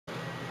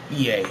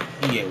EA,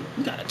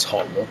 we gotta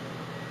talk, bro.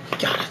 We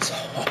gotta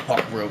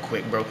talk real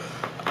quick, bro.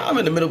 I'm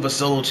in the middle of a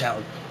solo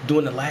challenge,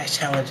 doing the last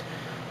challenge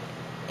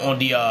on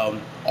the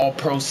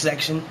all-pro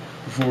section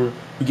before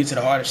we get to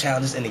the harder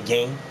challenges in the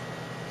game.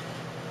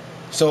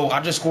 So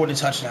I just scored a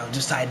touchdown,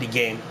 just tied the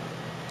game,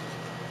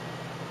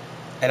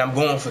 and I'm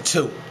going for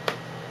 2.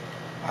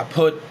 I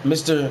put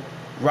Mr.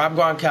 Rob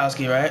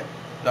Gronkowski, right?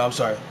 No, I'm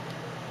sorry.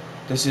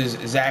 This is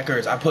Zach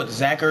Ertz. I put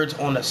Zach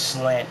Ertz on the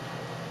slant,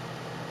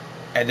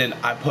 and then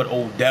I put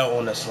Odell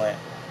on the slant.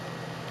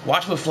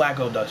 Watch what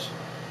Flacco does.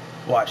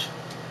 Watch.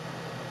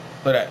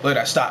 Look at that. Look at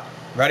that. Stop.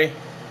 Ready?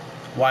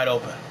 Wide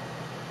open.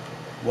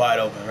 Wide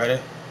open.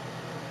 Ready?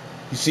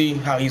 You see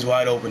how he's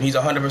wide open. He's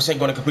 100%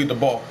 going to complete the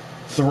ball.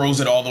 Throws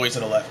it all the way to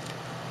the left.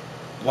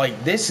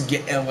 Like this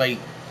like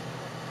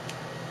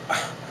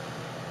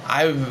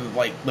I've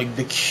like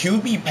the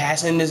QB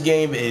passing in this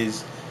game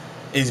is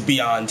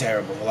beyond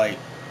terrible. Like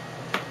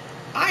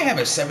I have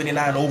a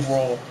 79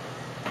 overall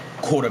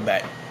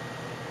quarterback.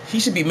 He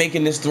should be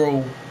making this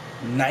throw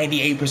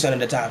 98% of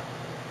the time.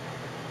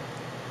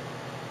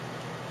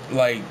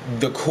 Like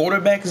the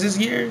quarterbacks this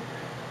year,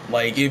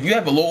 like if you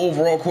have a low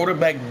overall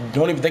quarterback,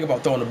 don't even think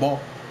about throwing the ball.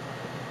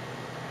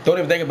 Don't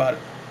even think about it.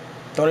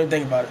 Don't even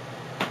think about it.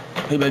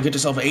 You better get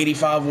yourself an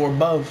 85 or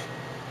above.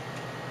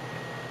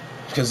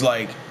 Because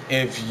like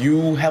if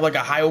you have like a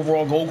high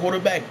overall goal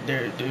quarterback,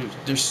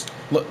 there's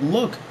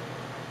look,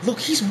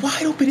 he's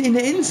wide open in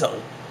the end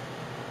zone.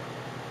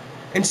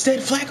 Instead,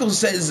 Flacco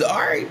says, "All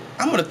right,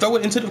 I'm gonna throw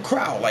it into the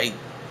crowd." Like,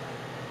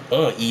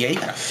 EA, you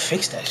gotta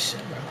fix that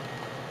shit, bro.